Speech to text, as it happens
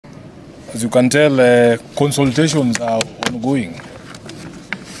As you can tell, consultations are ongoing.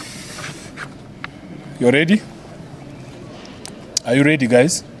 You ready? Are you ready,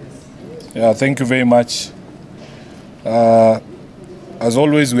 guys? Yeah, thank you very much. As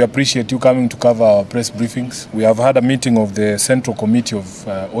always, we appreciate you coming to cover our press briefings. We have had a meeting of the Central Committee of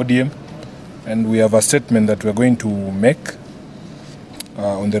ODM, and we have a statement that we're going to make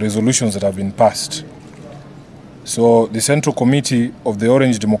on the resolutions that have been passed. So the Central Committee of the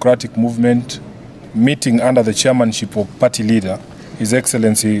Orange Democratic Movement, meeting under the chairmanship of Party Leader, His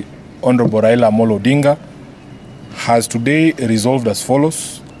Excellency Honorable Raila Amolo Odinga, has today resolved as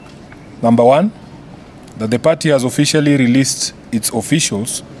follows. Number one, that the party has officially released its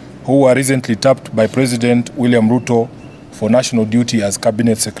officials who were recently tapped by President William Ruto for national duty as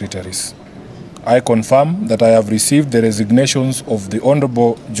cabinet secretaries. I confirm that I have received the resignations of the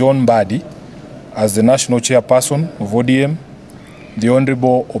Honorable John Mbadi as the national chairperson of ODM, the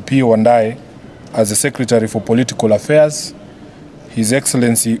Honorable Opiyo Wandayi as the Secretary for Political Affairs, His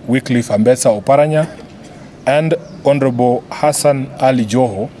Excellency Wycliffe Ambetsa Oparanya, and Honorable Hassan Ali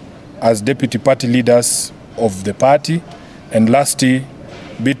Joho as Deputy Party Leaders of the party, and lastly,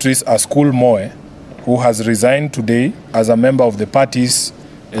 Beatrice Askul Moe, who has resigned today as a member of the party's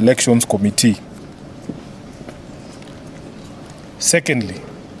elections committee. Secondly,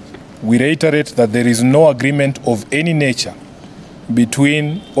 we reiterate that there is no agreement of any nature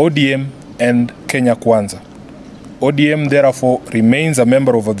between ODM and Kenya Kwanza. ODM therefore remains a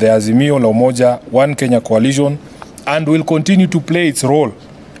member of the Azimio la Umoja One Kenya coalition and will continue to play its role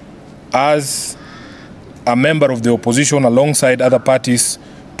as a member of the opposition alongside other parties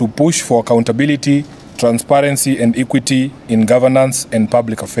to push for accountability, transparency and equity in governance and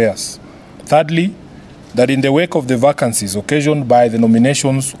public affairs. Thirdly, that in the wake of the vacancies occasioned by the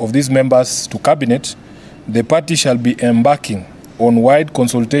nominations of these members to cabinet, the party shall be embarking on wide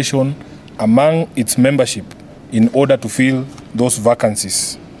consultation among its membership in order to fill those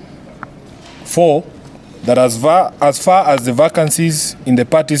vacancies. Four, that as far as the vacancies in the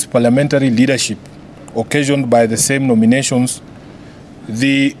party's parliamentary leadership occasioned by the same nominations,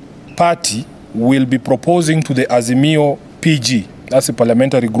 the party will be proposing to the Azimio PG, that's a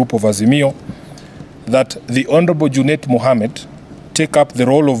parliamentary group of Azimio, that the Honorable Junet Mohammed take up the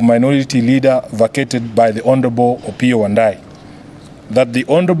role of minority leader vacated by the Honorable Opiyo Wandayi, that the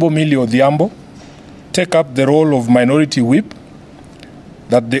Honorable Millie Odhiambo take up the role of minority whip,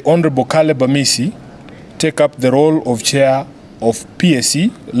 that the Honorable Caleb Amisi take up the role of chair of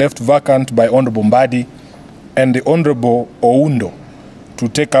PSC, left vacant by Honorable Mbadi, and the Honorable Oundo to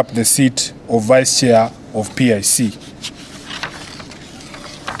take up the seat of vice chair of PIC.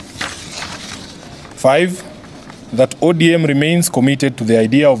 5, that ODM remains committed to the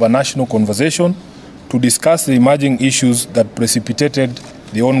idea of a national conversation to discuss the emerging issues that precipitated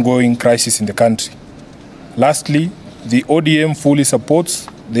the ongoing crisis in the country. Lastly, the ODM fully supports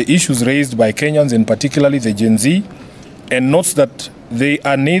the issues raised by Kenyans, and particularly the Gen Z, and notes that they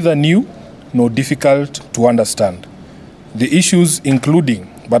are neither new nor difficult to understand. The issues including,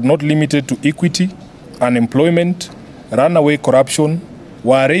 but not limited to, equity, unemployment, runaway corruption,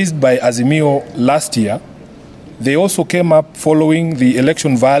 were raised by Azimio last year. They also came up following the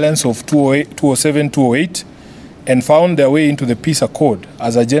election violence of 2007-2008 and found their way into the Peace Accord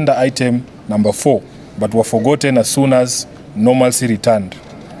as agenda item number 4, but were forgotten as soon as normalcy returned.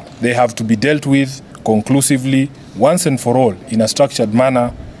 They have to be dealt with conclusively once and for all in a structured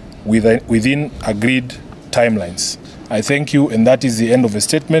manner within agreed timelines. I thank you, and that is the end of the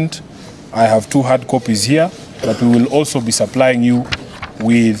statement. I have 2 hard copies here, but we will also be supplying you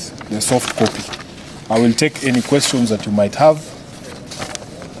with the soft copy. I will take any questions that you might have.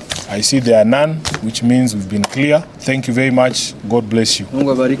 I see there are none, which means we've been clear. Thank you very much. God bless you.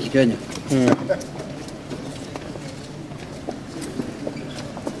 Mungu abariki Kenya.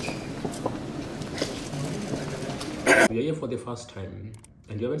 If you're here for the first time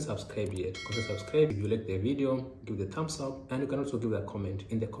and you haven't subscribed yet, consider subscribe. If you like the video, give the thumbs up, and you can also give a comment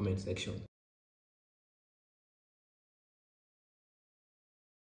in the comment section.